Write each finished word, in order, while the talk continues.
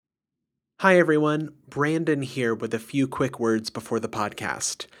Hi everyone, Brandon here with a few quick words before the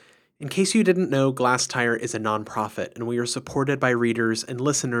podcast. In case you didn't know, Glass Tire is a nonprofit and we are supported by readers and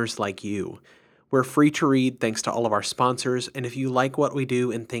listeners like you. We're free to read thanks to all of our sponsors, and if you like what we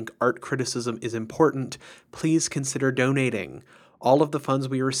do and think art criticism is important, please consider donating. All of the funds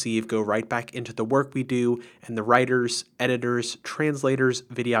we receive go right back into the work we do and the writers, editors, translators,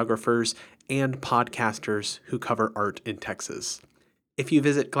 videographers, and podcasters who cover art in Texas. If you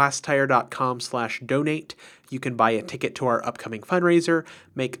visit glasstire.com/donate, you can buy a ticket to our upcoming fundraiser,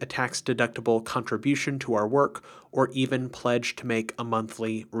 make a tax-deductible contribution to our work, or even pledge to make a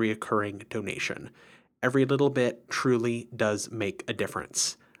monthly reoccurring donation. Every little bit truly does make a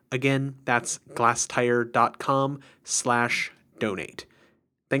difference. Again, that's glasstire.com/donate.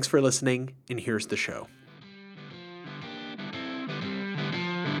 Thanks for listening, and here's the show.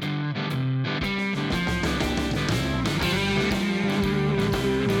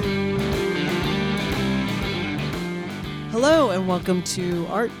 Hello and welcome to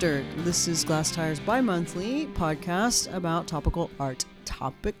Art Dirt. This is Glass Tire's bi-monthly podcast about topical art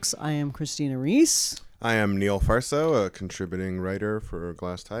topics. I am Christina Reese. I am Neil Farso, a contributing writer for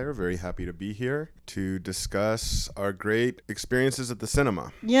Glass Tire. Very happy to be here to discuss our great experiences at the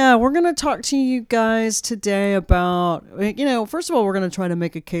cinema. Yeah, we're going to talk to you guys today about, first of all, we're going to try to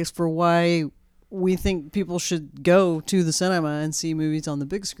make a case for why we think people should go to the cinema and see movies on the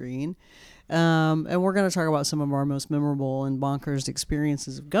big screen. And we're going to talk about some of our most memorable and bonkers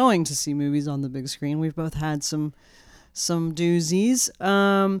experiences of going to see movies on the big screen. We've both had some doozies.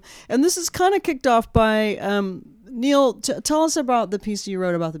 And this is kind of kicked off by, Neil, tell us about the piece you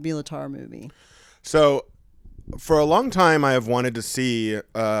wrote about the Béla Tarr movie. So, for a long time, I have wanted to see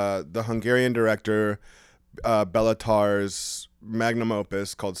the Hungarian director Béla Tarr's magnum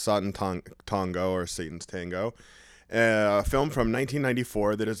opus called Satan Tango, or Satan's Tango. A film from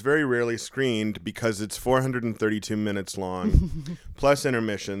 1994 that is very rarely screened because it's 432 minutes long, plus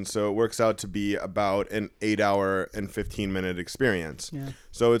intermission, so it works out to be about an 8-hour and 15-minute experience. Yeah.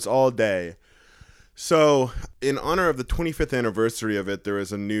 So it's all day. So in honor of the 25th anniversary of it, there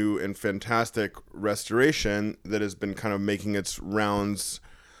is a new and fantastic restoration that has been kind of making its rounds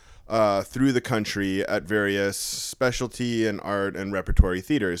through the country at various specialty and art and repertory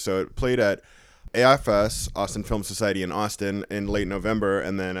theaters. So it played at AFS, Austin Film Society in Austin, in late November,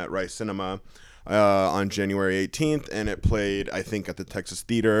 and then at Rice Cinema on January 18th, and it played, I think, at the Texas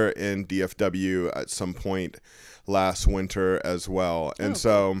Theater in DFW at some point last winter as well. And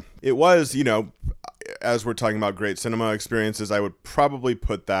so it was, as we're talking about great cinema experiences, I would probably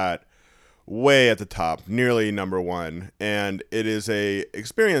put that way at the top, nearly number one. And it is a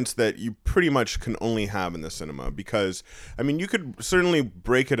experience that you pretty much can only have in the cinema because, you could certainly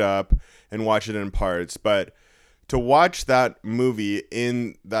break it up and watch it in parts, but to watch that movie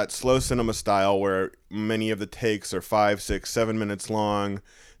in that slow cinema style where many of the takes are 5, 6, 7 minutes long,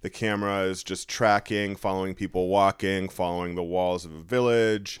 the camera is just tracking, following people walking, following the walls of a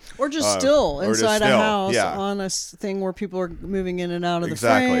village. Or just still inside a house on a thing where people are moving in and out of the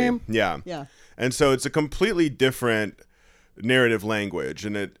frame. Yeah. And so it's a completely different narrative language.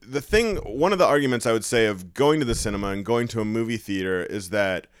 And one of the arguments I would say of going to the cinema and going to a movie theater is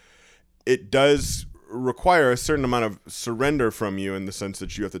that it does require a certain amount of surrender from you in the sense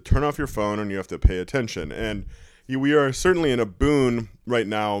that you have to turn off your phone and you have to pay attention. And we are certainly in a boon right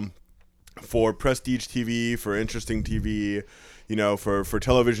now for prestige TV, for interesting TV, for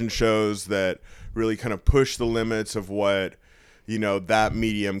television shows that really kind of push the limits of what, that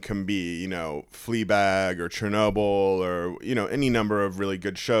medium can be, Fleabag or Chernobyl or, any number of really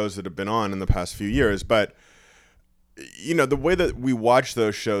good shows that have been on in the past few years. But the way that we watch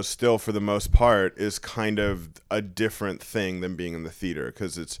those shows still for the most part is kind of a different thing than being in the theater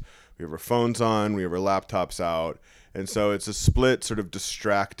because we have our phones on, we have our laptops out, and so it's a split sort of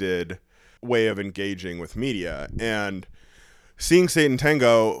distracted way of engaging with media. And seeing Satan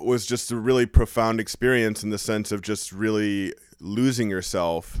Tango was just a really profound experience in the sense of just really losing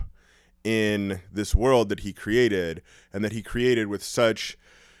yourself in this world that he created, and that he created with such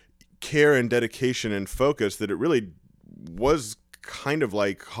care and dedication and focus that it really was kind of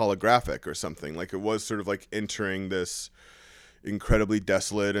like holographic or something. Like it was sort of like entering this incredibly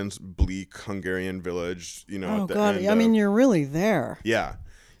desolate and bleak Hungarian village, Oh God, you're really there. Yeah,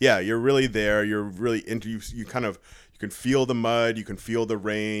 you're really there. You're really into, you can feel the mud, you can feel the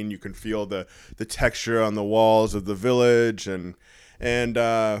rain, you can feel the texture on the walls of the village, and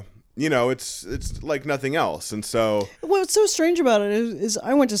it's like nothing else. And so what's so strange about it is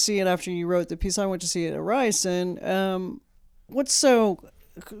I went to see it after you wrote the piece. I went to see it at Rice, and what's so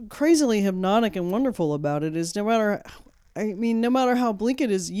crazily hypnotic and wonderful about it is no matter I mean, no matter how bleak it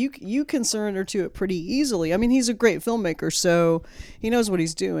is, you can surrender to it pretty easily. I mean, he's a great filmmaker, so he knows what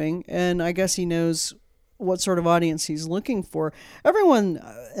he's doing, and I guess he knows what sort of audience he's looking for. Everyone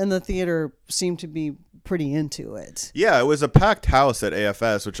in the theater seemed to be pretty into it. Yeah, it was a packed house at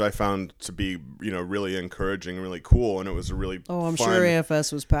AFS, which I found to be, really encouraging and really cool, and it was a really I'm fun, sure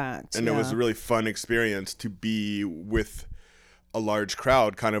AFS was packed. and it was a really fun experience to be with a large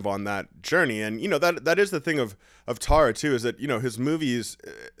crowd kind of on that journey. And that is the thing of Tar too, is that his movies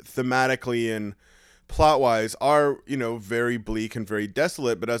thematically and plot wise are very bleak and very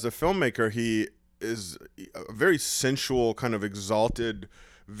desolate, but as a filmmaker he is a very sensual kind of exalted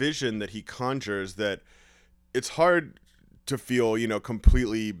vision that he conjures, that it's hard to feel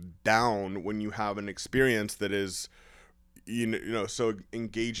completely down when you have an experience that is so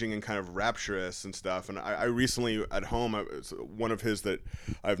engaging and kind of rapturous and stuff. And I recently at home, one of his that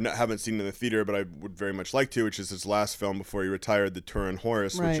haven't seen in the theater, but I would very much like to, which is his last film before he retired, The Turin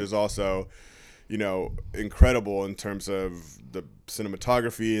Horse, Right. which is also, incredible in terms of the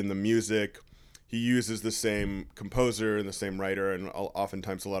cinematography and the music. He uses the same composer and the same writer and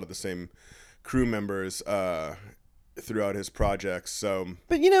oftentimes a lot of the same crew members throughout his projects. So,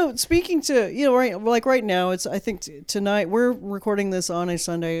 but speaking to right now, it's I think tonight we're recording this on a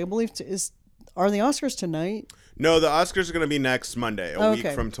Sunday. I believe are the Oscars tonight? No, the Oscars are going to be next Monday, a week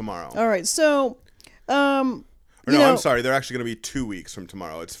from tomorrow. All right, so I'm sorry, they're actually going to be 2 weeks from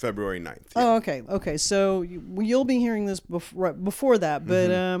tomorrow. It's February 9th. Yeah. Oh, okay. So you'll be hearing this before that,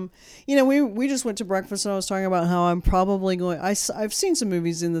 but we just went to breakfast and I was talking about how I'm probably going. I've seen some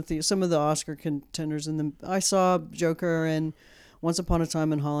movies in the theater, some of the Oscar contenders, and I saw Joker and Once Upon a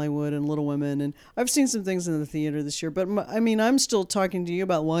Time in Hollywood and Little Women, and I've seen some things in the theater this year. But I'm still talking to you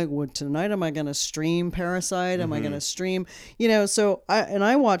about what tonight. Am I going to stream Parasite? Am I going to stream? So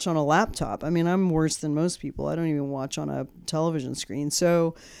I watch on a laptop. I mean, I'm worse than most people. I don't even watch on a television screen.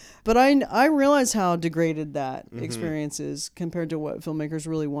 So, but I realize how degraded that experience is compared to what filmmakers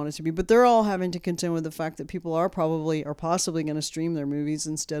really want it to be. But they're all having to contend with the fact that people are possibly going to stream their movies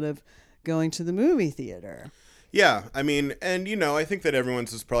instead of going to the movie theater. Yeah, I mean, and I think that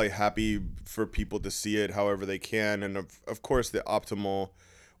everyone's just probably happy for people to see it however they can, and of course the optimal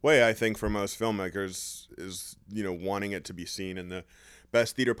way I think for most filmmakers is wanting it to be seen in the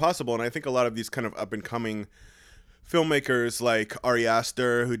best theater possible. And I think a lot of these kind of up and coming filmmakers like Ari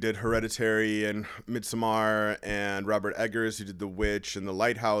Aster, who did Hereditary and Midsommar, and Robert Eggers, who did The Witch and The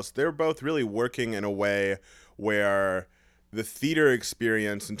Lighthouse, they're both really working in a way where the theater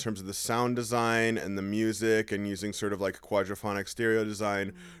experience in terms of the sound design and the music and using sort of like quadraphonic stereo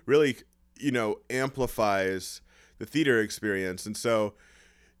design really, amplifies the theater experience. And so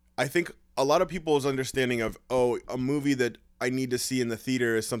I think a lot of people's understanding of, a movie that I need to see in the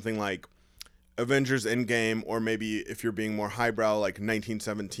theater is something like Avengers Endgame, or maybe if you're being more highbrow, like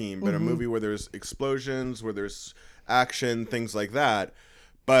 1917, but a movie where there's explosions, where there's action, things like that.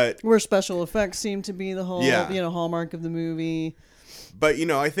 But where special effects seem to be the whole hallmark of the movie. But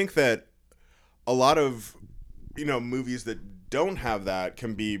I think that a lot of movies that don't have that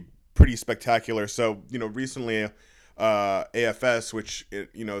can be pretty spectacular. So recently AFS, which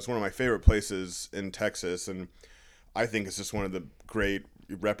is one of my favorite places in Texas, and I think it's just one of the great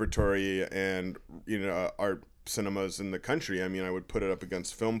repertory and art cinemas in the country. I mean, I would put it up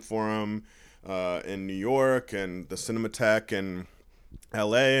against Film Forum in New York and the Cinematheque and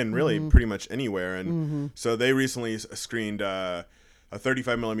LA and really pretty much anywhere. And so they recently screened a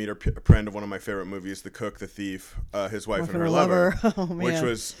 35 millimeter print of one of my favorite movies, The Cook, the Thief, His Wife and Her Lover, which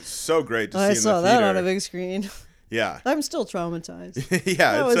was so great to see in the theater. I saw that on a big screen. Yeah. I'm still traumatized.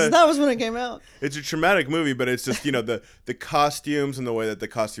 Yeah. That was when it came out. It's a traumatic movie, but it's just, the costumes and the way that the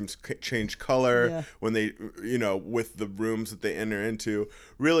costumes change color when they, with the rooms that they enter into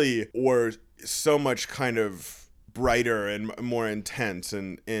really were so much kind of brighter and more intense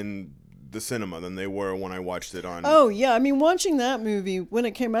in the cinema than they were when I watched it on. Oh yeah, I mean, watching that movie when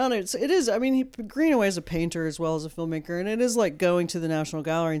it came out, it is. I mean, Greenaway is a painter as well as a filmmaker, and it is like going to the National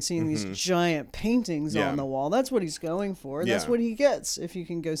Gallery and seeing these giant paintings on the wall. That's what he's going for. That's what he gets if you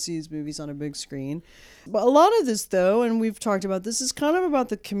can go see his movies on a big screen. But a lot of this, though, and we've talked about this, is kind of about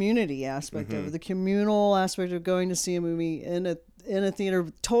the community aspect of it, the communal aspect of going to see a movie in a theater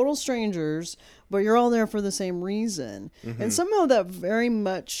with total strangers, but you're all there for the same reason, and somehow that very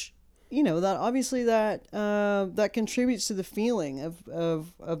much. That obviously that contributes to the feeling of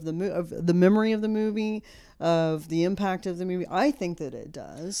the memory of the movie, of the impact of the movie. I think that it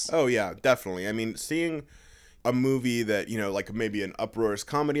does. Oh yeah, definitely. I mean, seeing a movie that like maybe an uproarious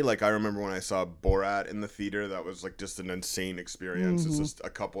comedy, like I remember when I saw Borat in the theater, that was like just an insane experience. It's just a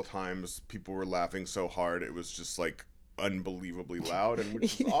couple times people were laughing so hard, it was just like unbelievably loud, and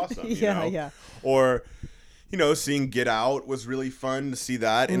which is awesome. Yeah, yeah. Or, seeing Get Out was really fun to see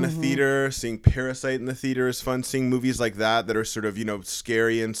that in the theater. Seeing Parasite in the theater is fun. Seeing movies like that are sort of,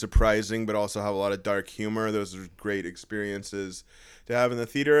 scary and surprising, but also have a lot of dark humor. Those are great experiences to have in the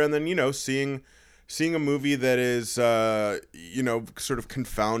theater. And then, seeing a movie that is, sort of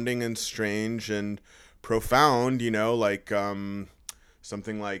confounding and strange and profound, like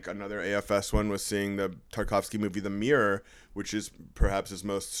something like another AFS one was seeing the Tarkovsky movie The Mirror, which is perhaps his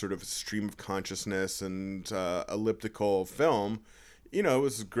most sort of stream of consciousness and elliptical film. It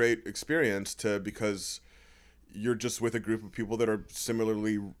was a great experience because you're just with a group of people that are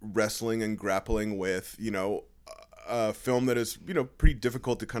similarly wrestling and grappling with, a film that is, pretty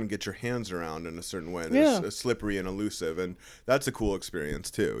difficult to kind of get your hands around in a certain way. It's slippery and elusive, and that's a cool experience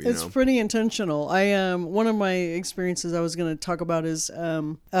too. It's pretty intentional. One of my experiences I was going to talk about is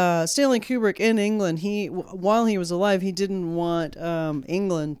Stanley Kubrick in England. While he was alive, he didn't want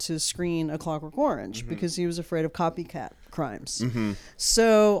England to screen A Clockwork Orange because he was afraid of copycat crimes.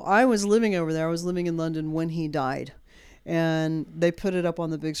 So I was living over there. I was living in London when he died, and they put it up on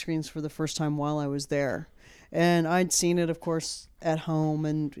the big screens for the first time while I was there. And I'd seen it, of course, at home.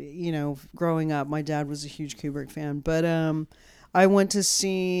 And, growing up, my dad was a huge Kubrick fan. But I went to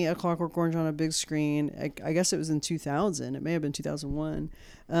see A Clockwork Orange on a big screen. I guess it was in 2000. It may have been 2001.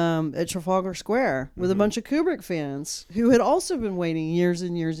 At Trafalgar Square with a bunch of Kubrick fans who had also been waiting years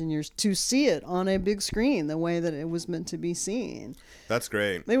and years and years to see it on a big screen the way that it was meant to be seen. That's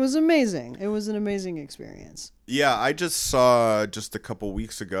great. It was amazing. It was an amazing experience. Yeah, I just a couple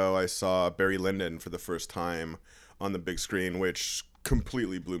weeks ago, I saw Barry Lyndon for the first time on the big screen, which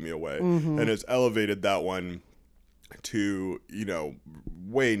completely blew me away and has elevated that one to,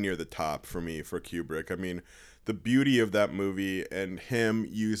 way near the top for me for Kubrick. I mean, the beauty of that movie and him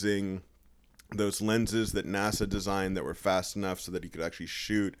using those lenses that NASA designed that were fast enough so that he could actually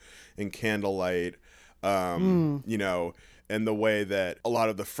shoot in candlelight, and the way that a lot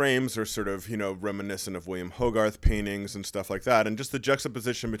of the frames are sort of, reminiscent of William Hogarth paintings and stuff like that. And just the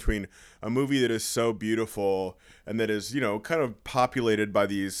juxtaposition between a movie that is so beautiful and that is, kind of populated by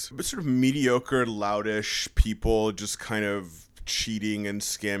these sort of mediocre, loutish people just kind of cheating and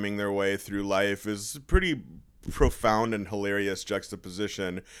scamming their way through life is pretty profound and hilarious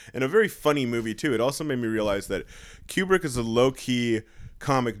juxtaposition, and a very funny movie too. It also made me realize that Kubrick is a low-key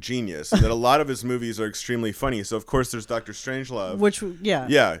comic genius, and that a lot of his movies are extremely funny. So of course there's Dr. Strangelove, which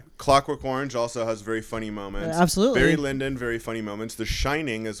Clockwork Orange also has very funny moments. Absolutely. Barry Lyndon, very funny moments. The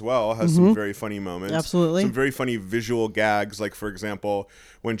Shining as well has some very funny moments. Absolutely. Some very funny visual gags, like for example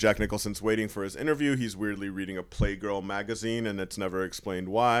when Jack Nicholson's waiting for his interview, he's weirdly reading a Playgirl magazine and it's never explained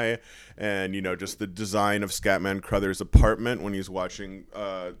why. And just the design of Scatman Crothers' apartment when he's watching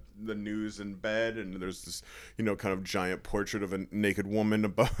the news in bed, and there's this kind of giant portrait of a naked woman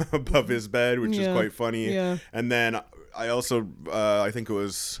above his bed, which is quite funny. And then I also I think it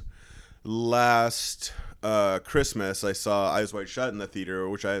was last Christmas I saw Eyes Wide Shut in the theater,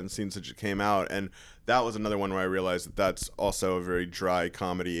 which I hadn't seen since it came out, and that was another one where I realized that that's also a very dry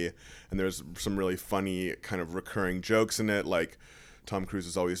comedy, and there's some really funny kind of recurring jokes in it, like Tom Cruise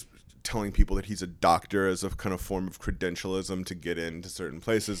is always telling people that he's a doctor as a kind of form of credentialism to get into certain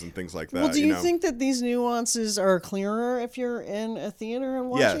places and things like that. Well, do you think that these nuances are clearer if you're in a theater and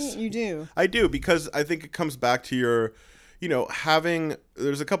watching it? You do. I do, because I think it comes back to your,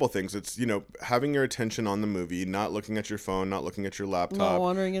 there's a couple things. It's, having your attention on the movie, not looking at your phone, not looking at your laptop. Not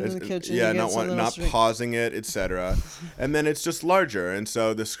wandering into the kitchen. Yeah, not pausing it, etc. And then it's just larger. And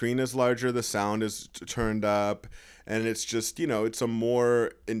so the screen is larger, the sound is turned up, and it's just, it's a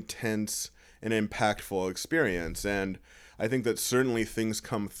more intense and impactful experience. And I think that certainly things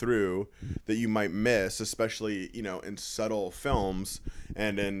come through that you might miss, especially, in subtle films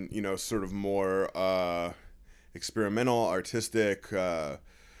and in, sort of more experimental, artistic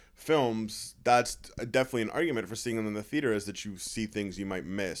films. That's definitely an argument for seeing them in the theater, is that you see things you might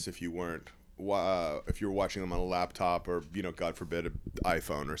miss if you weren't. If you're watching them on a laptop or, God forbid, an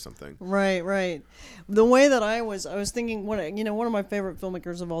iPhone or something. Right. The way that I was thinking, one of my favorite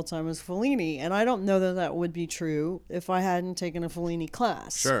filmmakers of all time is Fellini, and I don't know that would be true if I hadn't taken a Fellini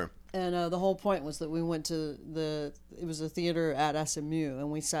class. Sure. And the whole point was that we went to it was a theater at SMU,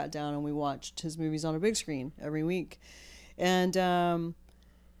 and we sat down and we watched his movies on a big screen every week. And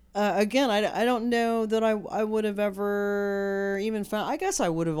again, I don't know that I would have ever even found. I guess I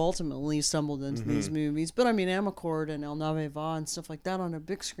would have ultimately stumbled into these movies, but I mean, Amarcord and El Nave Va and stuff like that on a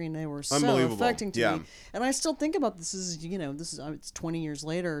big screen, they were so affecting to me. And I still think about this. It's 20 years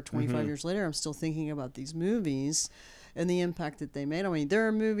later, 25 years later. I'm still thinking about these movies and the impact that they made on me. There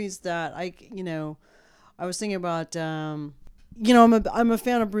are movies that I I was thinking about, I'm a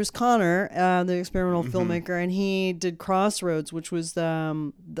fan of Bruce Conner, the experimental filmmaker, and he did Crossroads, which was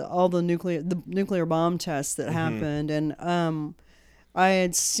all the nuclear bomb tests that happened, and I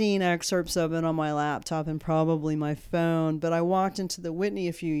had seen excerpts of it on my laptop and probably my phone, but I walked into the Whitney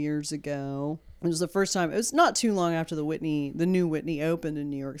a few years ago. It was the first time. It was not too long after the new Whitney opened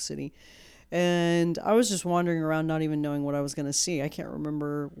in New York City. And I was just wandering around not even knowing what I was going to see. I can't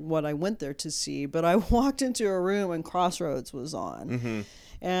remember what I went there to see, but I walked into a room and Crossroads was on.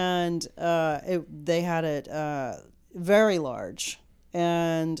 And they had it very large.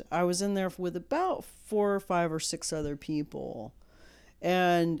 And I was in there with about 4 or 5 or 6 other people.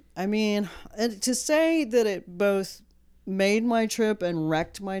 And I mean, to say that it both made my trip and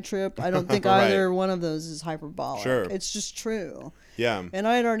wrecked my trip, I don't think Right. either one of those is hyperbolic. Sure. It's just true. Yeah. And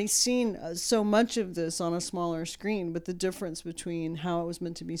I had already seen so much of this on a smaller screen, but the difference between how it was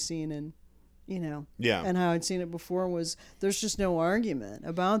meant to be seen and, Yeah. and how I'd seen it before was there's just no argument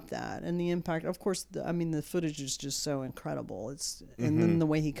about that. And the impact, of course, the footage is just so incredible. And then the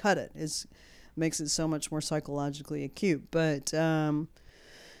way he cut it makes it so much more psychologically acute. But,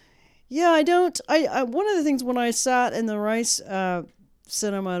 yeah, one of the things when I sat in the Rice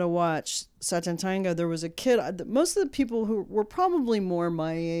cinema to watch Satan Tango, there was a kid. Most of the people who were probably more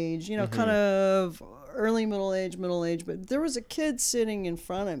my age, kind of early middle age, but there was a kid sitting in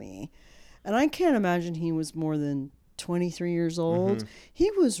front of me, and I can't imagine he was more than 23 years old.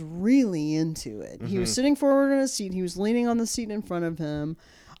 He was really into it. He was sitting forward in a seat. He was leaning on the seat in front of him.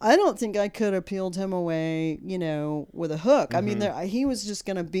 I don't think I could have peeled him away, with a hook. I mean, he was just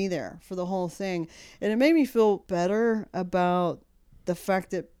going to be there for the whole thing. And it made me feel better about the fact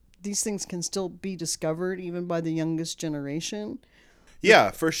that these things can still be discovered even by the youngest generation.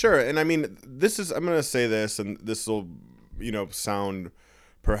 Yeah, for sure. And I mean, I'm going to say this, and this will, sound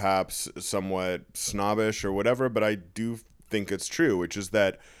perhaps somewhat snobbish or whatever, but I do think it's true, which is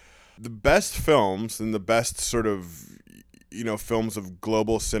that the best films and the best sort of, films of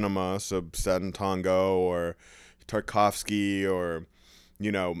global cinema, so Satan Tango or Tarkovsky or,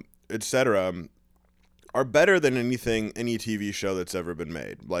 etc., are better than any TV show that's ever been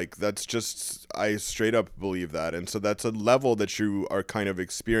made. Like, that's just, I straight up believe that. And so that's a level that you are kind of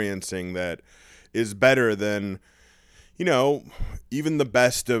experiencing that is better than, even the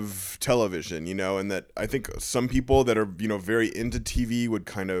best of television, and that I think some people that are, very into TV would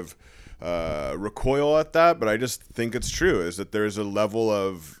kind of recoil at that, but I just think it's true, is that there is a level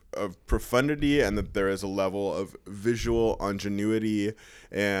of profundity and that there is a level of visual ingenuity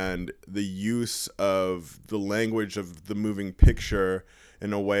and the use of the language of the moving picture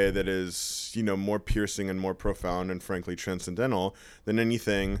in a way that is, more piercing and more profound and frankly transcendental than any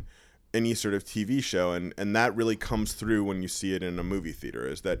sort of TV show. And that really comes through when you see it in a movie theater,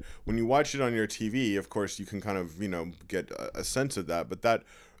 is that when you watch it on your TV, of course, you can kind of, get a sense of that. But that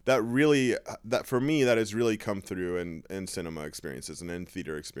for me, that has really come through in cinema experiences and in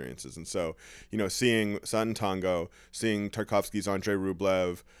theater experiences. And so, seeing Satan Tango, seeing Tarkovsky's Andrei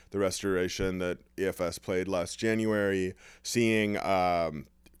Rublev, the restoration that AFS played last January, seeing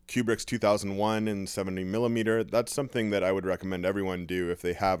Kubrick's 2001 in 70mm, that's something that I would recommend everyone do if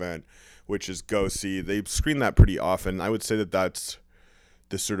they haven't, which is go see. They screen that pretty often. I would say that that's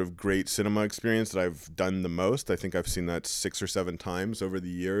the sort of great cinema experience that I've done the most. I think I've seen that 6 or 7 times over the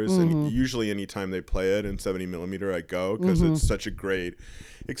years. And usually anytime they play it in 70mm, I go, because it's such a great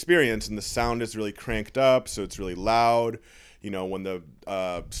experience. And the sound is really cranked up, so it's really loud. When the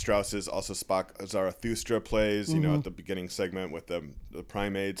Strauss's Also Sprach Zarathustra plays, at the beginning segment with the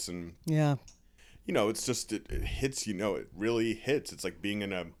primates. And, it's just, it hits, it really hits. It's like being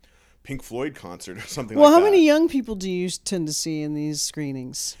in a Pink Floyd concert or something like that. Well, how many young people do you tend to see in these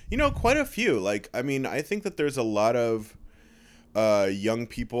screenings? Quite a few. I think that there's a lot of young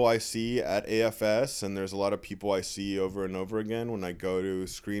people I see at AFS, and there's a lot of people I see over and over again when I go to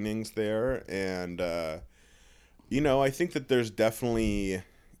screenings there. And, I think that there's definitely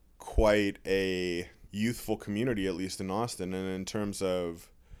quite a youthful community, at least in Austin. And in terms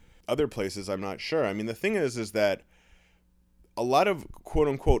of other places, I'm not sure. I mean, the thing is that a lot of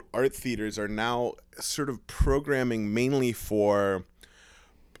quote-unquote art theaters are now sort of programming mainly for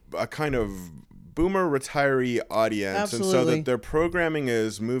a kind of boomer retiree audience. Absolutely. And so that their programming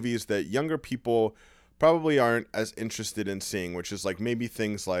is movies that younger people probably aren't as interested in seeing, which is like maybe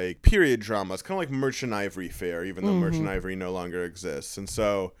things like period dramas, kind of like Merchant Ivory Fair, even though Merchant Ivory no longer exists. And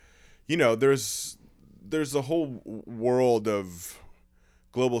so, there's a whole world of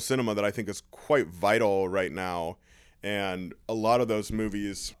global cinema that I think is quite vital right now. And a lot of those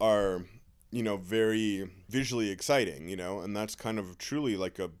movies are, very visually exciting, and that's kind of truly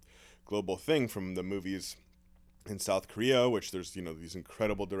like a global thing from the movies in South Korea, which there's, these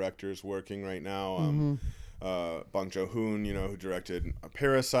incredible directors working right now. Bong Joon-ho, who directed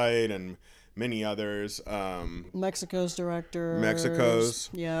Parasite and many others. Mexico's director.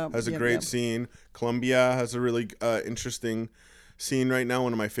 Has a great scene. Colombia has a really interesting scene right now.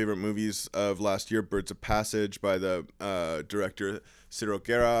 One of my favorite movies of last year, Birds of Passage, by the director Ciro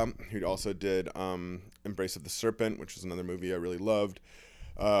Guerra, who also did Embrace of the Serpent, which is another movie I really loved.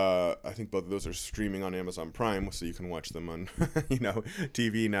 I think both of those are streaming on Amazon Prime, so you can watch them on,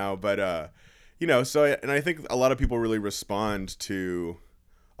 TV now. But, I think a lot of people really respond to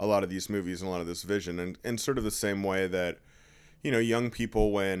a lot of these movies and a lot of this vision, and sort of the same way that, young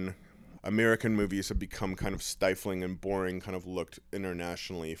people, when American movies have become kind of stifling and boring, kind of looked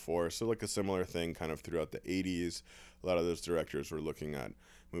internationally for. So like a similar thing kind of throughout the 80s. A lot of those directors were looking at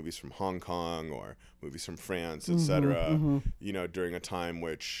movies from Hong Kong or movies from France, etc. During a time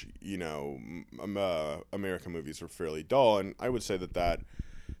which, American movies were fairly dull. And I would say that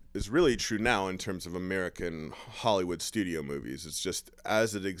is really true now in terms of American Hollywood studio movies. It's just,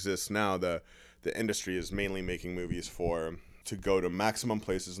 as it exists now, the industry is mainly making movies to go to maximum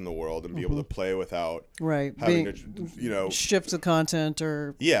places in the world and be able to play without having to, shift the content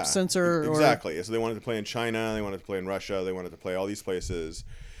or censor. Exactly. So they wanted to play in China, they wanted to play in Russia, they wanted to play all these places.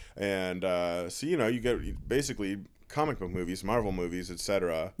 And so, you get basically comic book movies, Marvel movies,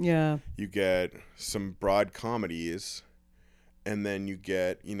 etc. Yeah. You get some broad comedies, and then you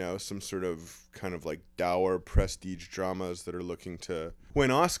get, some sort of kind of like dour prestige dramas that are looking to win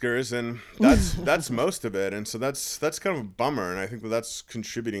Oscars, and that's most of it. And so that's kind of a bummer, and I think that's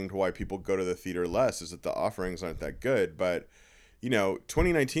contributing to why people go to the theater less, is that the offerings aren't that good. But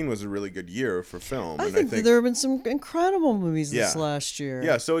 2019 was a really good year for film. I think there have been some incredible movies this last year.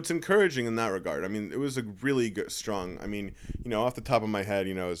 Yeah, so it's encouraging in that regard. I mean, it was a really good, strong, off the top of my head,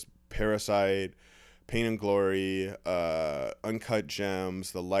 is Parasite, Pain and Glory, Uncut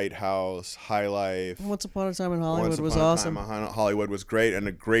Gems, The Lighthouse, High Life. Once Upon a Time in Hollywood was awesome. Hollywood was great, and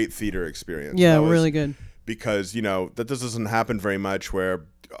a great theater experience. Yeah, really good. Because, that this doesn't happen very much, where,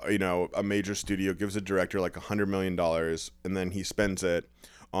 a major studio gives a director like $100 million, and then he spends it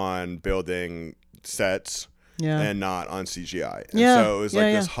on building sets. And not on CGI. And so it was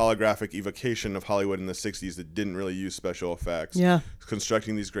this holographic evocation of Hollywood in the 60s that didn't really use special effects. Yeah.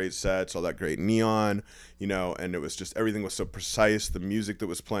 Constructing these great sets, all that great neon, and it was just, everything was so precise. The music that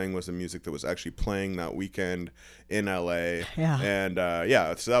was playing was the music that was actually playing that weekend in LA. Yeah. And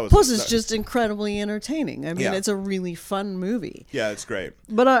so that was. Plus, it's just incredibly entertaining. I mean, it's a really fun movie. Yeah, it's great.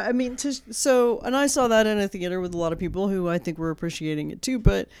 But and I saw that in a theater with a lot of people who I think were appreciating it too.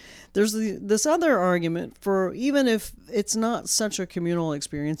 But there's this other argument for, even if it's not such a communal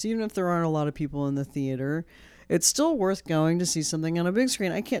experience, even if there aren't a lot of people in the theater, it's still worth going to see something on a big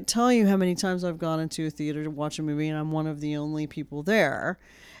screen. I can't tell you how many times I've gone into a theater to watch a movie and I'm one of the only people there,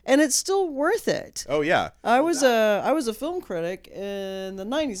 and it's still worth it. Oh yeah. I was a film critic in the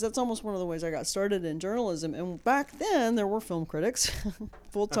 90s. That's almost one of the ways I got started in journalism. And back then there were film critics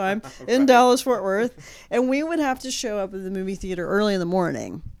full time in Dallas, Fort Worth, and we would have to show up at the movie theater early in the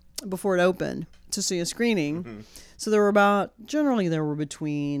morning before it opened to see a screening. So there were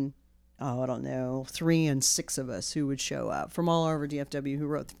between 3 and 6 of us who would show up from all over DFW who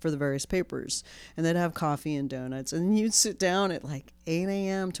wrote for the various papers, and they'd have coffee and donuts, and you'd sit down at like 8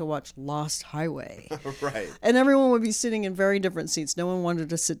 a.m. to watch Lost Highway. Right. And everyone would be sitting in very different seats. No one wanted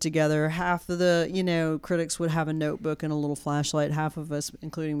to sit together. Half of the, critics would have a notebook and a little flashlight. Half of us,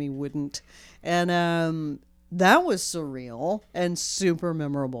 including me, wouldn't. And, that was surreal and super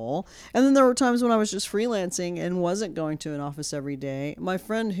memorable. And then there were times when I was just freelancing and wasn't going to an office every day. My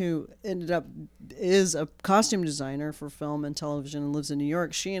friend, who is a costume designer for film and television and lives in New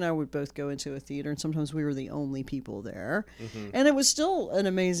York, she and I would both go into a theater, and sometimes we were the only people there. And it was still an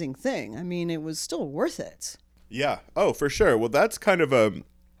amazing thing. I mean, it was still worth it. Yeah. Oh, for sure. Well, that's kind of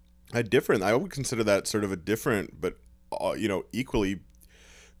a different, I would consider that sort of a different, but, equally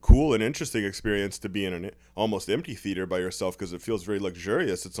cool and interesting experience to be in an almost empty theater by yourself, because it feels very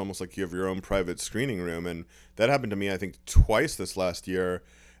luxurious. It's almost like you have your own private screening room, and that happened to me I think twice this last year,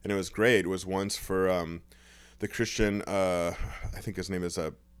 and it was great. It was once for the Christian I think his name is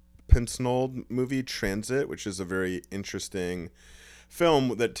Pinsnold movie Transit, which is a very interesting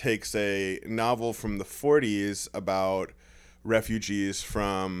film that takes a novel from the 40s about refugees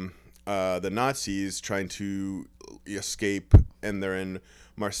from the Nazis trying to escape, and they're in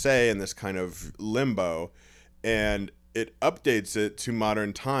Marseille in this kind of limbo, and it updates it to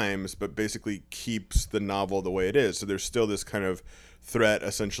modern times, but basically keeps the novel the way it is. So there's still this kind of threat,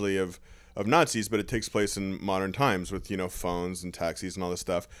 essentially, of Nazis, but it takes place in modern times with, phones and taxis and all this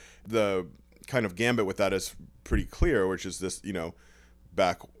stuff. The kind of gambit with that is pretty clear, which is this,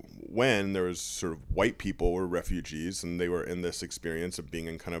 back when there was sort of white people were refugees and they were in this experience of being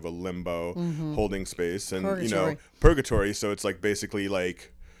in kind of a limbo holding space and, purgatory. So it's like basically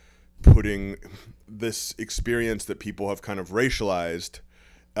like putting this experience that people have kind of racialized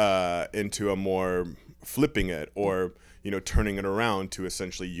into a more flipping it or, turning it around to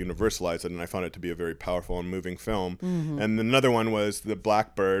essentially universalize it. And I found it to be a very powerful and moving film. And another one was The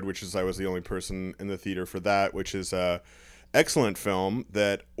Blackbird, which is, I was the only person in the theater for that, which is excellent film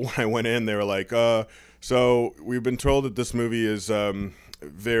that when I went in, they were like, so we've been told that this movie is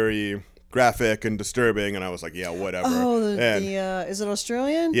very graphic and disturbing, and I was like, yeah, whatever. Oh, is it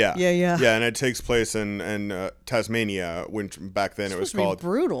Australian? Yeah. Yeah, and it takes place in Tasmania, which back then it was called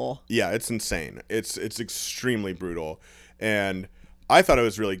brutal. Yeah, it's insane. It's extremely brutal, and I thought it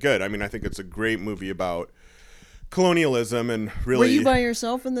was really good. I mean, I think it's a great movie about colonialism and really. Were you by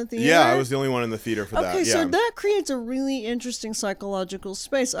yourself in the theater? Yeah, I was the only one in the theater for that. Okay, yeah. so that creates a really interesting psychological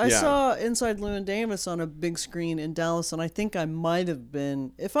space. I saw Inside Llewyn Davis on a big screen in Dallas, and I think I might have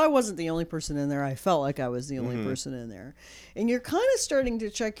been, if I wasn't the only person in there, I felt like I was the only person in there. And you're kind of starting to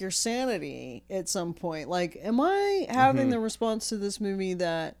check your sanity at some point. Like, am I having the response to this movie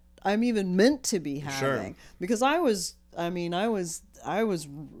that I'm even meant to be having? Sure. Because I was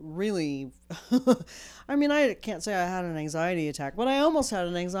really I can't say I had an anxiety attack, but I almost had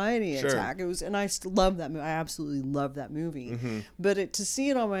an anxiety attack. It was, and I still love that movie. I absolutely love that movie. But to see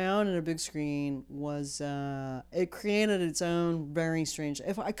it on my own in a big screen was it created its own very strange.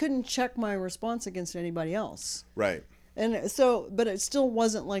 If I couldn't check my response against anybody else, Right. and so, but it still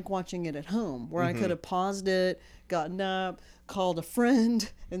wasn't like watching it at home where I could have paused it, gotten up, called a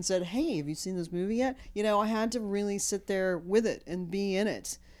friend and said, hey, have you seen this movie yet? I had to really sit there with it and be in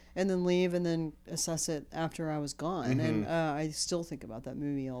it and then leave and then assess it after I was gone. And I still think about that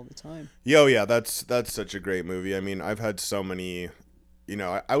movie all the time. Yeah, that's such a great movie. I mean, I've had so many,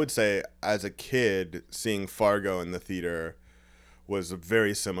 I would say as a kid, seeing Fargo in the theater was a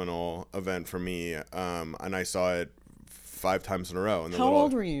very seminal event for me. And I saw it 5 times in a row. How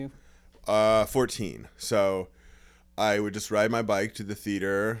old were you? 14. So I would just ride my bike to the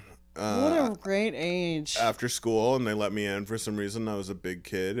theater. What a great age. After school, and they let me in for some reason. I was a big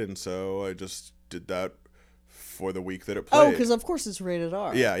kid, and so I just did that for the week that it played. Oh, because of course it's rated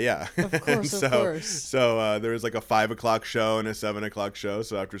R. Yeah. Of course, of course. So there was like a 5 o'clock show and a 7 o'clock show.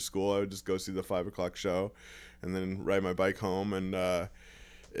 So after school, I would just go see the 5 o'clock show and then ride my bike home. And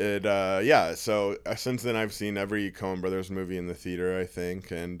so since then I've seen every Coen Brothers movie in the theater, I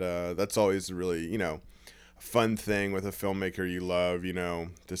think. And that's always really, fun thing with a filmmaker you love,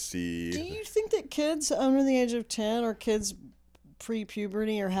 to see. Do you think that kids under the age of 10 or kids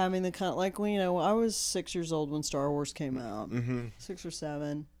pre-puberty are having the kind of, like, when, I was 6 years old when Star Wars came out, 6 or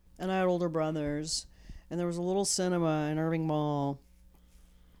 7, and I had older brothers, and there was a little cinema in Irving Mall.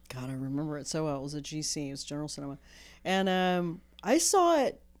 God, I remember it so well. It was a GC, it was General Cinema, and I saw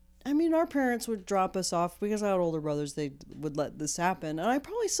it. I mean, our parents would drop us off because I had older brothers. They would let this happen, and I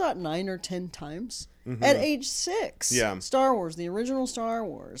probably saw it 9 or 10 times at age 6. Yeah, Star Wars, the original Star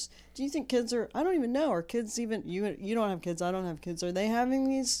Wars. Do you think kids are? I don't even know. Are kids even? You don't have kids. I don't have kids. Are they having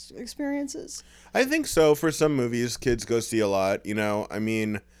these experiences? I think so. For some movies, kids go see a lot. I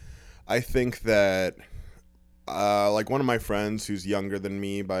mean, I think that like one of my friends who's younger than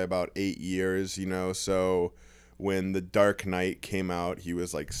me by about 8 years. So. When The Dark Knight came out, he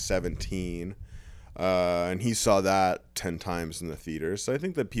was like 17, and he saw that 10 times in the theater. So I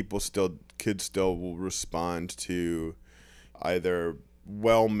think that kids still will respond to either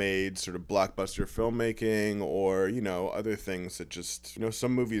well-made sort of blockbuster filmmaking or, other things that just,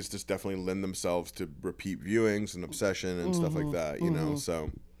 some movies just definitely lend themselves to repeat viewings and obsession and stuff like that, so...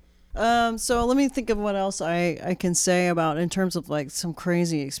 So let me think of what else I can say about in terms of like some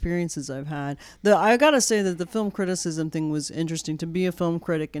crazy experiences I've had. I gotta say that the film criticism thing was interesting to be a film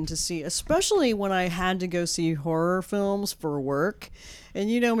critic and to see, especially when I had to go see horror films for work.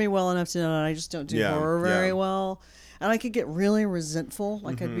 And you know me well enough to know that I just don't do horror very well. And I could get really resentful.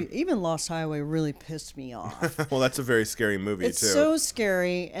 Like even Lost Highway really pissed me off. Well, that's a very scary movie it's too. It's so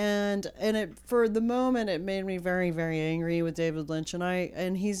scary, and it for the moment it made me very, very angry with David Lynch,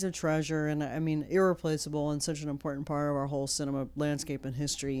 and he's a treasure, and I mean irreplaceable and such an important part of our whole cinema landscape and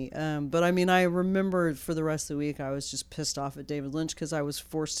history. But I mean, I remember for the rest of the week I was just pissed off at David Lynch because I was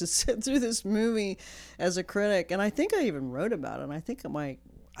forced to sit through this movie as a critic, and I think I even wrote about it. And I think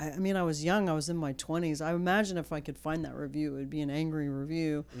I mean, I was young. I was in my 20s. I imagine if I could find that review, it would be an angry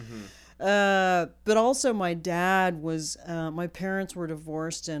review. But also my dad was, my parents were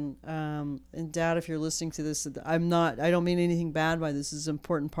divorced, and Dad, if you're listening to this, I don't mean anything bad by this. This is an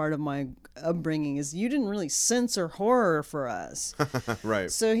important part of my upbringing, is you didn't really censor horror for us.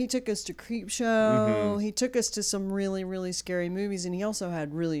 Right. So he took us to Creepshow. He took us to some really, really scary movies, and he also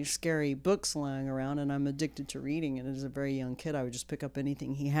had really scary books lying around, and I'm addicted to reading, and as a very young kid, I would just pick up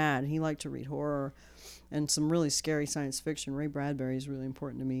anything he had. He liked to read horror and some really scary science fiction. Ray Bradbury is really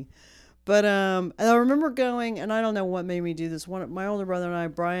important to me. But and I remember going, and I don't know what made me do this. My older brother and I,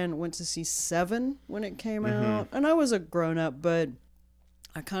 Brian, went to see Seven when it came out, and I was a grown up, but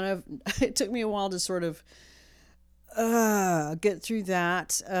I it took me a while to sort of get through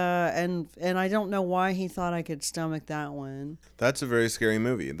that, and I don't know why he thought I could stomach that one. That's a very scary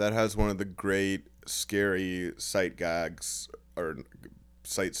movie. That has one of the great scary sight gags, or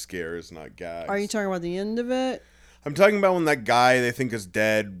sight scares, not gags. Are you talking about the end of it? I'm talking about when that guy they think is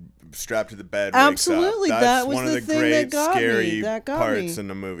dead, strapped to the bed, Absolutely, wakes up. that was one of the the thing great that got scary me. That got parts me. in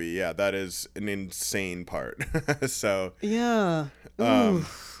the movie. Yeah, that is an insane part. So yeah. Ooh,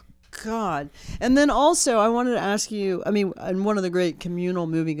 God. And then also, I wanted to ask you. I mean, and one of the great communal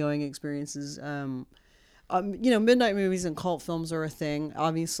movie going experiences. Midnight movies and cult films are a thing,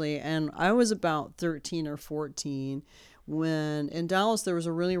 obviously. And I was about 13 or 14 when in Dallas there was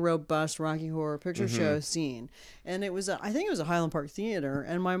a really robust Rocky Horror Picture Show scene, and it was I think it was a Highland Park Theater,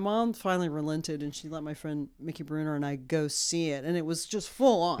 and my mom finally relented and she let my friend Mickey Bruner and I go see it, and it was just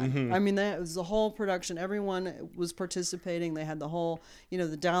full on. I mean, that was the whole production. Everyone was participating. They had the whole,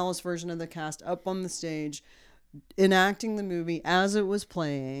 the Dallas version of the cast up on the stage enacting the movie as it was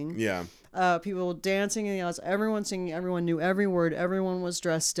playing. yeah. People dancing in the audience, everyone singing, everyone knew every word, everyone was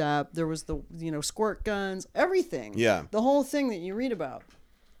dressed up. There was the squirt guns, everything. Yeah. The whole thing that you read about.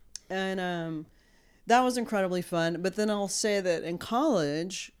 And that was incredibly fun. But then I'll say that in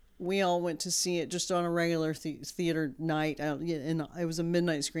college, we all went to see it just on a regular theater night. And it was a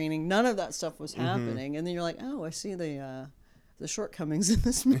midnight screening. None of that stuff was happening. And then you're like, oh, I see the shortcomings in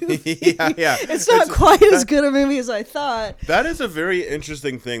this movie. yeah. It's not quite as good a movie as I thought. That is a very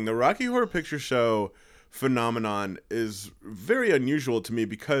interesting thing. The Rocky Horror Picture Show phenomenon is very unusual to me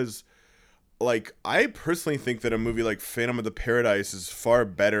because, like, I personally think that a movie like Phantom of the Paradise is far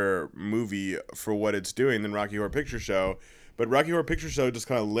better movie for what it's doing than Rocky Horror Picture Show. But Rocky Horror Picture Show just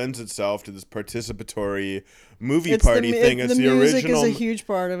kind of lends itself to this participatory movie party thing. It's the music original. is a huge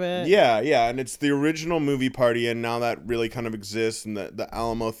part of it. Yeah, and it's the original movie party, and now that really kind of exists, and the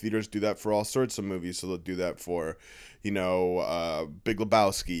Alamo theaters do that for all sorts of movies. So they'll do that for, Big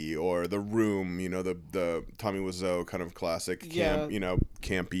Lebowski or The Room, the Tommy Wiseau kind of classic,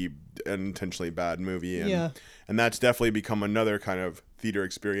 campy and intentionally bad movie, and that's definitely become another kind of theater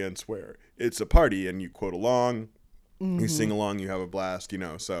experience where it's a party and you quote along. You sing along, you have a blast,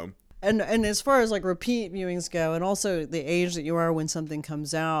 so. And as far as like repeat viewings go, and also the age that you are when something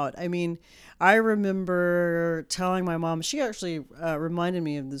comes out, I mean, I remember telling my mom, she actually reminded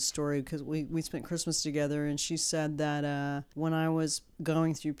me of this story because we spent Christmas together, and she said that when I was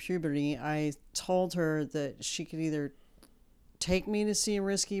going through puberty, I told her that she could either take me to see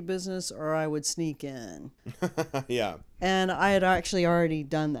Risky Business or I would sneak in. Yeah. And I had actually already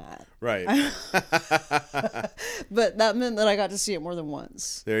done that. Right. But that meant that I got to see it more than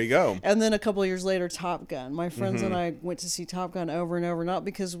once. There you go. And then a couple of years later, Top Gun. My friends and I went to see Top Gun over and over, not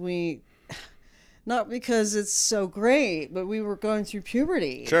because it's so great, but we were going through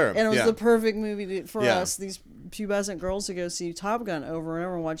puberty. Sure. And it was the perfect movie for Yeah. us, these pubescent girls, to go see Top Gun over and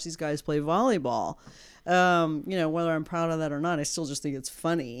over and watch these guys play volleyball. Whether I'm proud of that or not, I still just think it's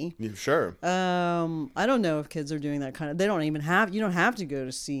funny. Yeah, sure. I don't know if kids are doing that kind of. They don't even have. You don't have to go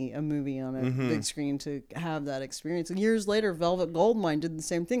to see a movie on a big screen to have that experience. And years later, Velvet Goldmine did the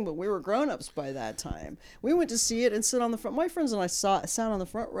same thing, but we were grown-ups by that time. We went to see it and sit on the front. My friends and I sat on the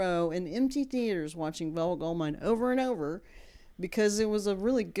front row in empty theaters watching Velvet Goldmine over and over, because it was a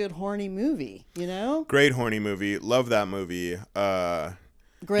really good horny movie. Great horny movie. Love that movie.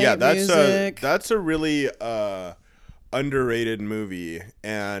 Great music. music. That's a really underrated movie,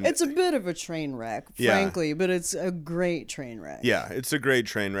 and it's a bit of a train wreck, frankly, but it's a great train wreck. Yeah, it's a great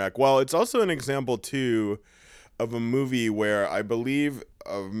train wreck. Well, it's also an example too of a movie where I believe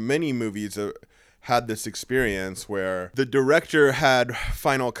many movies had this experience where the director had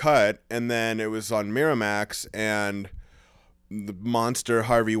Final Cut, and then it was on Miramax, and the monster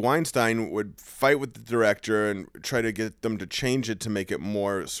Harvey Weinstein would fight with the director and try to get them to change it to make it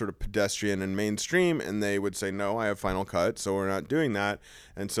more sort of pedestrian and mainstream, and they would say, no, I have final cut, so we're not doing that.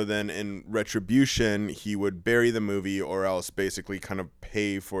 And so then in retribution, he would bury the movie or else basically kind of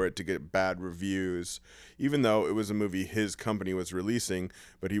pay for it to get bad reviews, even though it was a movie his company was releasing,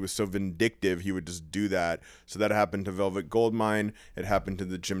 but he was so vindictive, he would just do that. So that happened to Velvet Goldmine. It happened to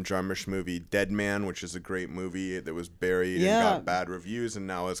the Jim Jarmusch movie Dead Man, which is a great movie that was buried and got bad reviews and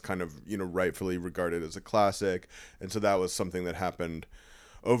now is kind of, rightfully regarded as a classic. And so that was something that happened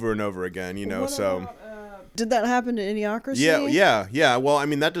over and over again, What about, did that happen to Idiocracy? Yeah. Well, I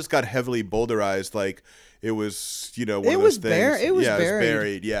mean, that just got heavily boulderized. Like, it was, one of those things. It was buried. It was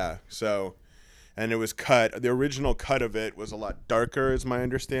buried, yeah. So... And it was cut. The original cut of it was a lot darker, is my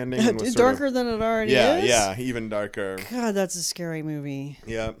understanding. And was darker than it already is? Yeah, even darker. God, that's a scary movie.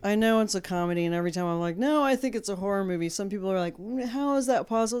 Yeah. I know it's a comedy, and every time I'm like, no, I think it's a horror movie. Some people are like, how is that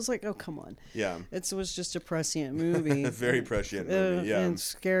possible? It's like, oh, come on. Yeah. It was just a prescient movie. Very prescient movie, yeah. And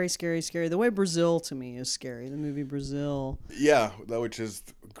scary, scary, scary. The way Brazil, to me, is scary. The movie Brazil. Yeah, which is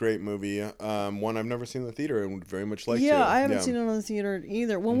a great movie. One I've never seen in the theater and would very much like to. Yeah, I haven't seen it in the theater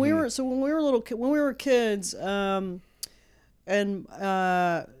either. When we were kids, and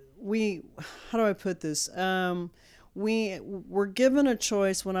we, how do I put this? We were given a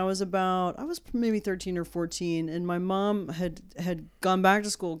choice when I was maybe 13 or 14, and my mom had gone back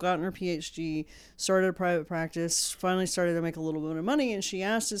to school, gotten her PhD, started a private practice, finally started to make a little bit of money, and she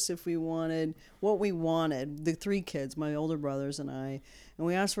asked us if we wanted what we wanted, the three kids, my older brothers and I, and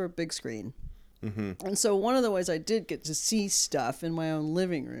we asked for a big screen. Mm-hmm. And so one of the ways I did get to see stuff in my own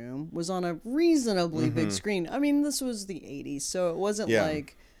living room was on a reasonably big screen. I mean, this was the 80s, so it wasn't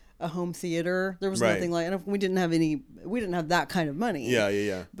like a home theater. There was nothing like, and we didn't have that kind of money.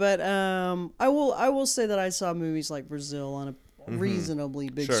 Yeah. But I will say that I saw movies like Brazil on a reasonably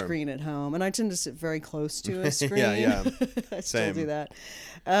big screen at home, and I tend to sit very close to a screen. Yeah. I still do that.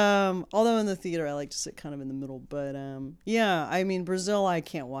 Although in the theater I like to sit kind of in the middle. But yeah, I mean, Brazil I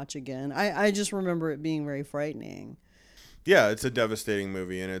can't watch again. I just remember it being very frightening. Yeah, it's a devastating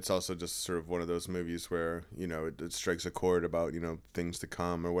movie, and it's also just sort of one of those movies where, it strikes a chord about, things to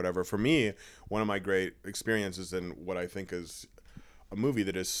come or whatever. For me, one of my great experiences and what I think is a movie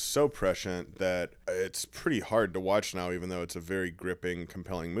that is so prescient that it's pretty hard to watch now, even though it's a very gripping,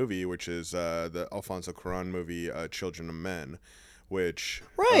 compelling movie, which is the Alfonso Cuarón movie, Children of Men, which...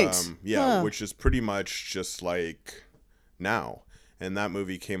 Right. Which is pretty much just like now. And that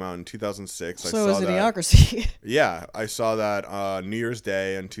movie came out in 2006. So is Idiocracy. Yeah, I saw that New Year's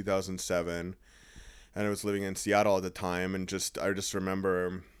Day in 2007, and I was living in Seattle at the time, and I just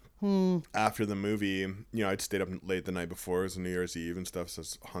remember... After the movie, I'd stayed up late the night before. It was New Year's Eve and stuff, so I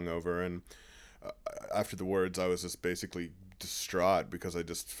was hungover. And after the words, I was just basically distraught because I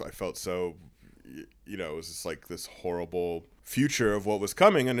felt so, it was just like this horrible future of what was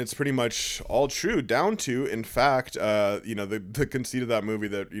coming. And it's pretty much all true, down to, in fact, the conceit of that movie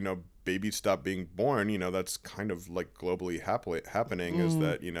that, babies stop being born, that's kind of like globally happening is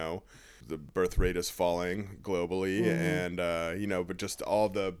that, the birth rate is falling globally, and but just all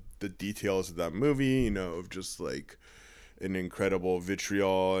the details of that movie, of just like an incredible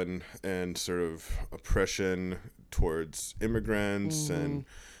vitriol and sort of oppression towards immigrants and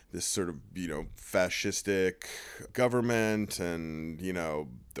this sort of fascistic government and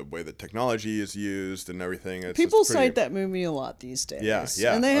the way that technology is used and everything. People cite that movie a lot these days.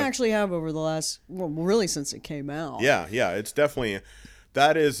 Yeah, and they actually have over the last really since it came out. Yeah, it's definitely.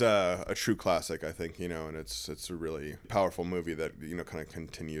 That is a true classic, I think, and it's a really powerful movie that, kind of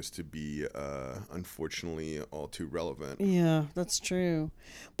continues to be, unfortunately, all too relevant. Yeah, that's true.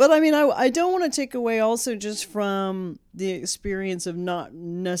 But, I mean, I don't want to take away also just from the experience of not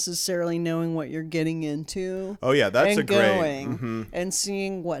necessarily knowing what you're getting into. Oh, yeah, that's and going and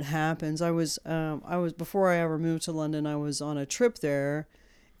seeing what happens. I was before I ever moved to London, I was on a trip there,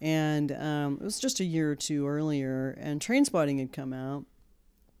 and it was just a year or two earlier, and Trainspotting had come out.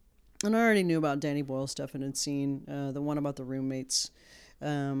 And I already knew about Danny Boyle stuff and had seen the one about the roommates.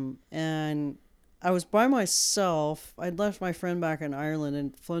 And I was by myself. I'd left my friend back in Ireland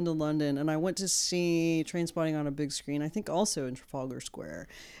and flown to London. And I went to see Trainspotting on a big screen, I think also in Trafalgar Square.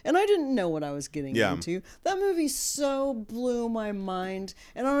 And I didn't know what I was getting into. That movie so blew my mind.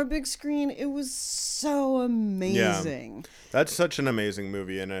 And on a big screen, it was so amazing. Yeah. That's such an amazing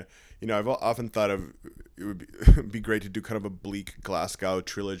movie. And, I've often thought of it would be great to do kind of a bleak Glasgow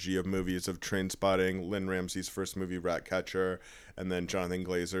trilogy of movies of Trainspotting, Lynn Ramsey's first movie, Ratcatcher, and then Jonathan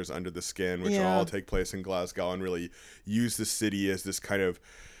Glazer's Under the Skin, which all take place in Glasgow and really use the city as this kind of,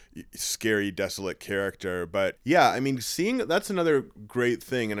 scary, desolate character. But yeah, I mean, that's another great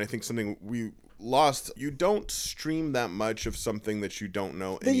thing, and I think something we lost. You don't stream that much of something that you don't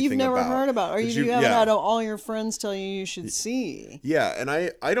know anything about. That you've never heard about, or you haven't yeah. had all your friends tell you should see. Yeah, and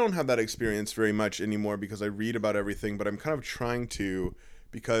I don't have that experience very much anymore because I read about everything, but I'm kind of trying to,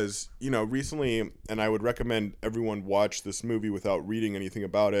 because, you know, recently, and I would recommend everyone watch this movie without reading anything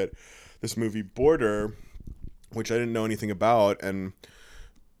about it, this movie Border, which I didn't know anything about, and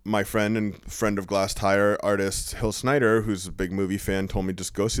my friend and friend of Glass Tire artist Hill Snyder, who's a big movie fan, told me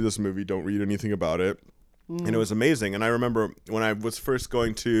just go see this movie, don't read anything about it. And it was amazing. And I remember when I was first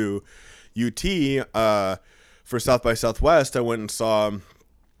going to UT for South by Southwest, I went and saw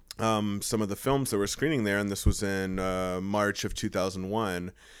some of the films that were screening there, and this was in March of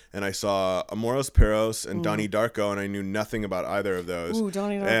 2001. And I saw Amoros Perros and Donnie Darko, and I knew nothing about either of those. Ooh,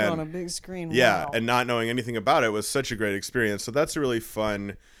 Donnie Darko on a big screen. Yeah, wow. and not knowing anything about it was such a great experience. So that's a really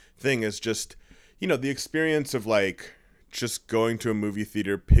fun thing, is just, you know, the experience of like just going to a movie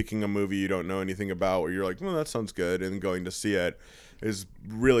theater, picking a movie you don't know anything about, where you're like, well, that sounds good, and going to see it is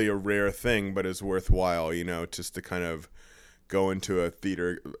really a rare thing, but is worthwhile, you know, just to kind of go into a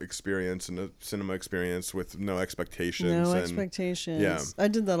theater experience and a cinema experience with no expectations. No expectations. Yeah. I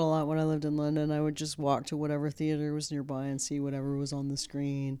did that a lot when I lived in London. I would just walk to whatever theater was nearby and see whatever was on the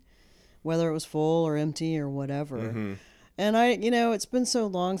screen, whether it was full or empty or whatever. Mm-hmm. And it's been so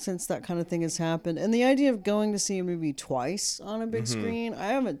long since that kind of thing has happened. And the idea of going to see a movie twice on a big screen, I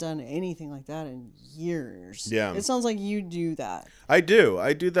haven't done anything like that in years. Yeah. It sounds like you do that. I do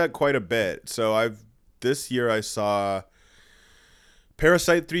that quite a bit. So this year I saw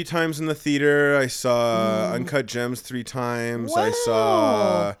Parasite 3 times in the theater. I saw Uncut Gems 3 times. Wow. I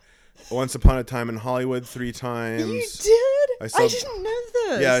saw Once Upon a Time in Hollywood 3 times. You did? I didn't know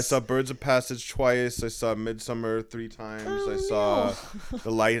this. Yeah, I saw Birds of Passage twice. I saw Midsummer 3 times. I saw The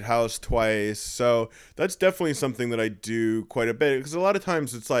Lighthouse twice. So that's definitely something that I do quite a bit, because a lot of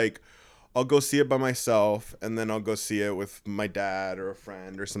times it's like I'll go see it by myself, and then I'll go see it with my dad or a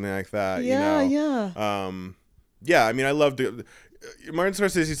friend or something like that. Yeah, you know? yeah. Yeah, I mean, I love Martin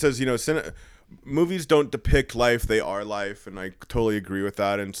Scorsese says, you know, movies don't depict life, they are life, and I totally agree with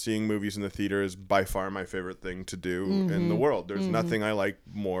that. And seeing movies in the theater is by far my favorite thing to do in the world. There's nothing I like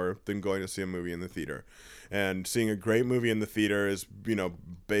more than going to see a movie in the theater. And seeing a great movie in the theater is, you know,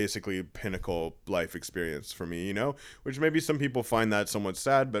 basically a pinnacle life experience for me, you know, which maybe some people find that somewhat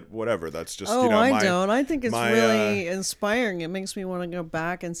sad, but whatever. That's just, Oh, you know, I don't. I think it's really inspiring. It makes me want to go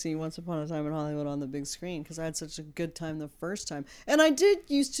back and see Once Upon a Time in Hollywood on the big screen, because I had such a good time the first time. And I did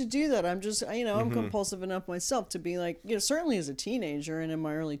used to do that. I'm just, you know, I'm compulsive enough myself to be like, you know, certainly as a teenager and in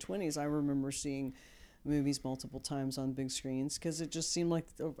my early 20s, I remember seeing movies multiple times on big screens, because it just seemed like,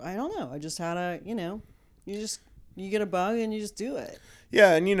 I don't know, I just had a, you know, you get a bug and you just do it.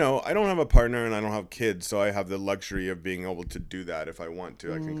 Yeah, and you know, I don't have a partner and I don't have kids, so I have the luxury of being able to do that if I want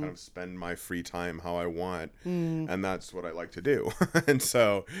to. I can kind of spend my free time how I want, and that's what I like to do. And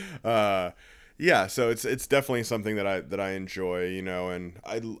so, yeah, so it's definitely something that I enjoy, you know, and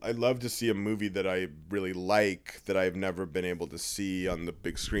I love to see a movie that I really like that I've never been able to see on the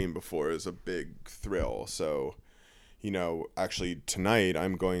big screen before is a big thrill. So, you know, actually tonight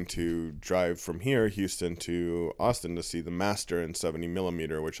I'm going to drive from here, Houston, to Austin to see The Master in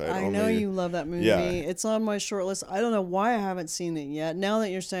 70mm, which I know you love that movie. Yeah. It's on my short list. I don't know why I haven't seen it yet. Now that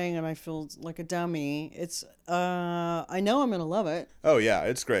you're saying it, I feel like a dummy. It's I know I'm going to love it. Oh yeah,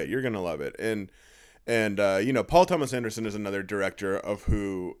 it's great. You're going to love it. And you know, Paul Thomas Anderson is another director of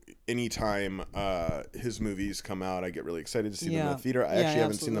who anytime his movies come out, I get really excited to see them in the theater. I actually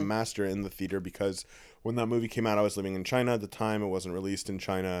haven't seen The Master in the theater because when that movie came out, I was living in China at the time. It wasn't released in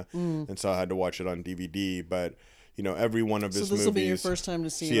China, and so I had to watch it on DVD. But you know, every one of his movies. So this will be your first time to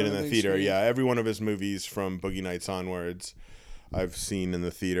see it in the theater. Screen. Yeah, every one of his movies from Boogie Nights onwards, I've seen in the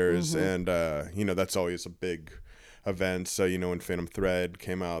theaters, and you know, that's always a big event. So you know, when Phantom Thread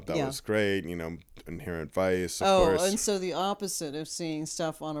came out, that was great. You know, Inherent Vice, of course. And so the opposite of seeing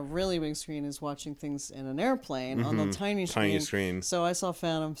stuff on a really big screen is watching things in an airplane on the tiny screen. So I saw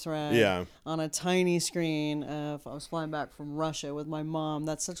Phantom Thread on a tiny screen. I was flying back from Russia with my mom.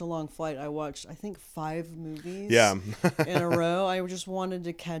 That's such a long flight. I watched, I think, 5 movies in a row. I just wanted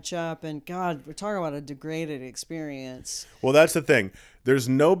to catch up. And God, we're talking about a degraded experience. Well, that's the thing. there's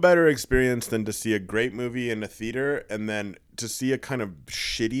no better experience than to see a great movie in a theater, and then to see a kind of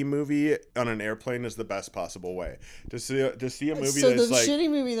shitty movie on an airplane is the best possible way. To see a movie So that's the like shitty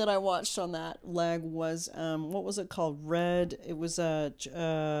movie that I watched on that leg was what was it called? Red. It was a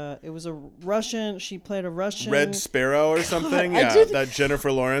Russian. She played a Russian. Red Sparrow or something. I Yeah, did- that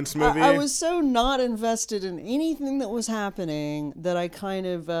Jennifer Lawrence movie. I was so not invested in anything that was happening that I kind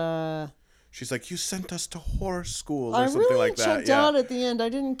of. She's like, you sent us to horror school or I something really like that. checked Yeah. out at the end. I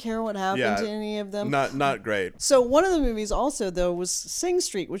didn't care what happened Yeah. to any of them. Not great. So one of the movies also though was Sing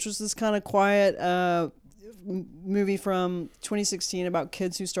Street, which was this kind of quiet movie from 2016 about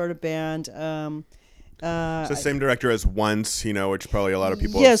kids who start a band. It's the same director as Once, which probably a lot of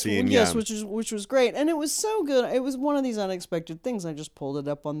people have seen. Yes, Yeah. which was great, and it was so good. It was one of these unexpected things. I just pulled it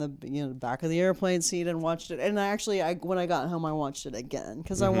up on the back of the airplane seat and watched it. And when I got home, I watched it again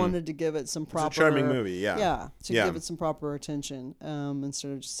because I wanted to give it some proper. It's a charming movie. Yeah. Yeah, Yeah. give it some proper attention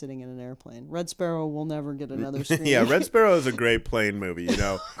instead of just sitting in an airplane. Red Sparrow will never get another screen. Yeah, Red Sparrow is a great plane movie,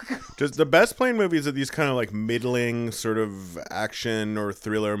 Just the best plane movies are these kind of like middling sort of action or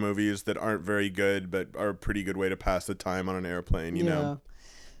thriller movies that aren't very good but are a pretty good way to pass the time on an airplane, you know.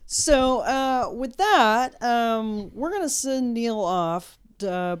 So with that, we're going to send Neil off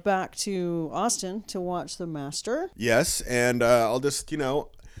back to Austin to watch The Master. Yes, and I'll just,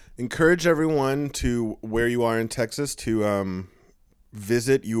 encourage everyone to where you are in Texas to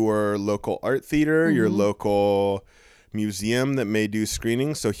visit your local art theater, your local museum that may do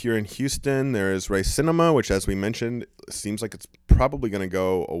screenings. So here in Houston, there is Rice Cinema, which, as we mentioned, seems like it's probably going to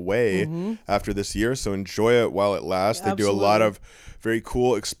go away after this year. So enjoy it while it lasts. They do a lot of very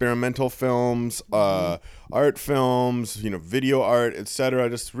cool experimental films, art films, video art, etc.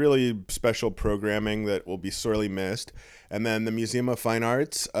 Just really special programming that will be sorely missed. And then the Museum of Fine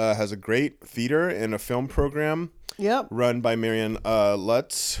Arts has a great theater and a film program. Yep. Run by Marian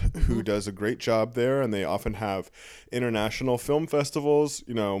Lutz, who does a great job there, and they often have international film festivals,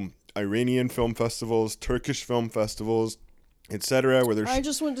 Iranian film festivals, Turkish film festivals, etc. Where there's I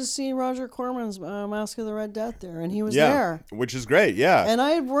just went to see Roger Corman's Mask of the Red Death there, and he was there. Which is great, yeah. And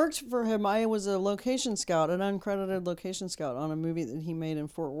I had worked for him. I was a location scout, an uncredited location scout on a movie that he made in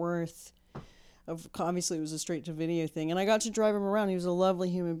Fort Worth. Obviously, it was a straight-to-video thing, and I got to drive him around. He was a lovely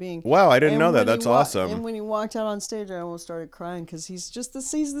human being. Wow, I didn't And know that. when he That's awesome. And when he walked out on stage, I almost started crying because he's the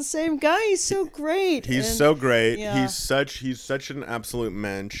same guy. He's so great. He's And- so great. yeah. He's such an absolute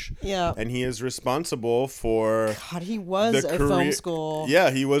mensch. Yeah. And he is responsible for God, he was the a film career- school. Yeah,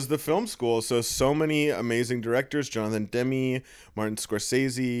 he was the film school. So many amazing directors: Jonathan Demme, Martin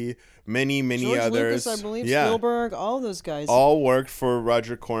Scorsese, many George others. Lucas, I believe, yeah, Spielberg, all those guys. all worked for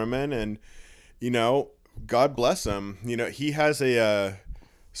Roger Corman, and God bless him. He has a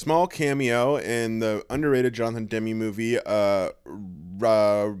small cameo in the underrated Jonathan Demme movie. I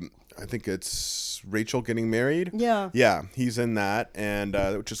think it's Rachel Getting Married. Yeah. Yeah, he's in that, and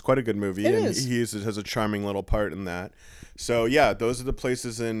which is quite a good movie. It and is. he has a charming little part in that. So yeah, those are the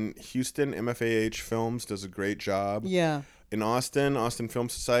places in Houston. MFAH Films does a great job. Yeah. In Austin Film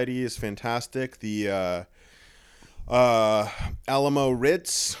Society is fantastic. The Alamo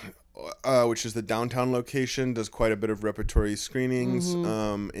Ritz, which is the downtown location, does quite a bit of repertory screenings.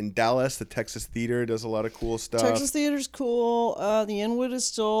 In Dallas, the Texas Theater does a lot of cool stuff. Texas Theater's cool. The Inwood is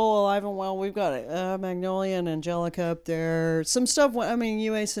still alive and well. We've got Magnolia and Angelica up there. Some stuff,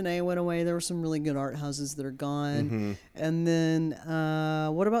 UACNA went away. There were some really good art houses that are gone. And then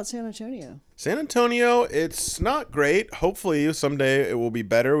what about San Antonio? San Antonio, it's not great. Hopefully someday it will be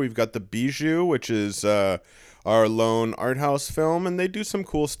better. We've got the Bijou, which is our lone art house film, and they do some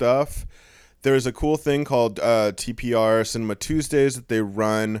cool stuff. There's a cool thing called TPR Cinema Tuesdays that they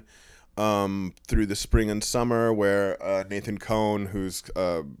run through the spring and summer, where Nathan Cohn, who's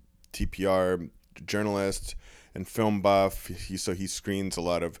a TPR journalist and film buff, he screens a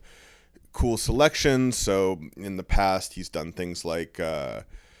lot of cool selections. So in the past, he's done things like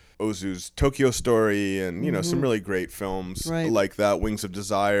Ozu's Tokyo Story and, some really great films like that, Wings of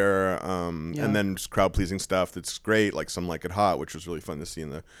Desire, and then just crowd-pleasing stuff that's great, like Some Like It Hot, which was really fun to see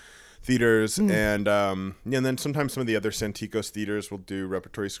in the theaters. And then sometimes some of the other Santikos theaters will do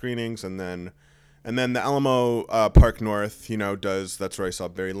repertory screenings, and then the Alamo Park North, does, that's where I saw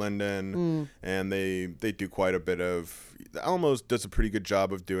Barry Lyndon, and they do quite a bit of, the Alamos does a pretty good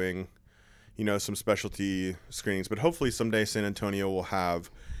job of doing, some specialty screenings, but hopefully someday San Antonio will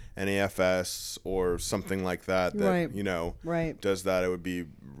have an AFS or something like that does that. It would be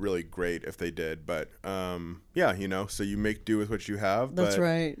really great if they did, but so you make do with what you have. That's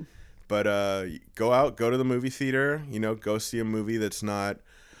right. But go out, go to the movie theater, go see a movie that's not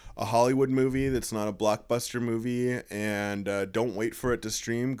a Hollywood movie that's not a blockbuster movie, and don't wait for it to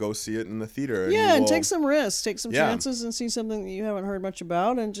stream. Go see it in the theater. And take some risks, take some chances, and see something that you haven't heard much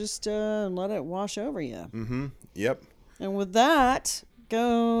about, and just let it wash over you. Mm-hmm. Yep. And with that,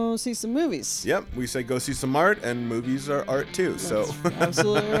 go see some movies. Yep. We say go see some art, and movies are art too. That's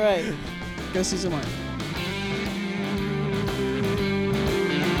absolutely right. Go see some art.